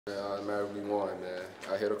Yeah, I'm mad we won, man.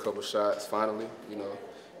 I hit a couple shots finally,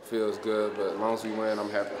 feels good, but as long as we win, I'm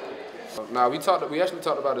happy. We actually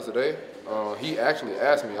talked about it today. He actually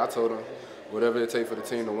asked me. I told him whatever it takes for the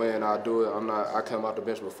team to win, I'll do it. I came out the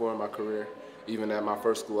bench before in my career. Even at my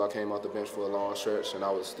first school, I came out the bench for a long stretch, and I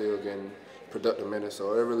was still getting productive minutes.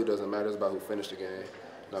 So it really doesn't matter. It's about who finished the game,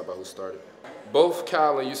 not about who started. Both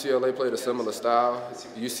Cal and UCLA played a similar style.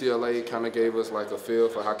 UCLA kind of gave us like a feel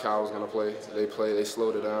for how Cal was going to play. They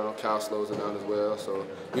slowed it down. Cal slows it down as well. So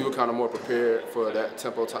we were kind of more prepared for that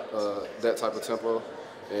tempo, that type of tempo.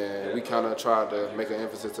 And we kind of tried to make an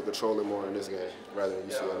emphasis to control it more in this game rather than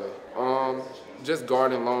UCLA. Just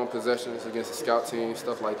guarding long possessions against the scout team,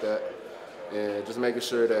 stuff like that. And just making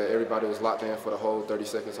sure that everybody was locked in for the whole 30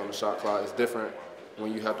 seconds on the shot clock. It's different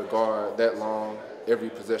when you have to guard that long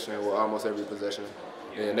every possession, or almost every possession.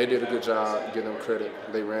 And they did a good job, give them credit.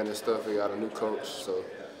 They ran their stuff, they got a new coach, so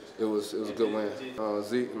it was a good win.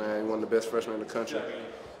 Zeke, man, one of the best freshmen in the country.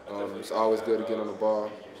 It's always good to get on the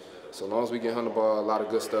ball. So long as we get on the ball, a lot of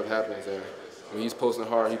good stuff happens. And when he's posting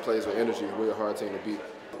hard, he plays with energy. We're a hard team to beat.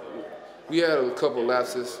 We had a couple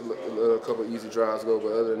lapses, a couple easy drives go,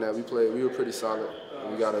 but other than that, we were pretty solid.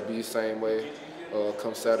 We got to be the same way.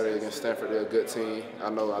 Come Saturday against Stanford, they're a good team. I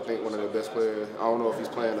think one of the best players. I don't know if he's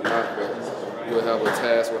playing or not, but we'll have a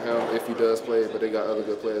task with him if he does play, but they got other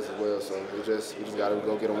good players as well. So we just got to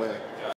go get a win.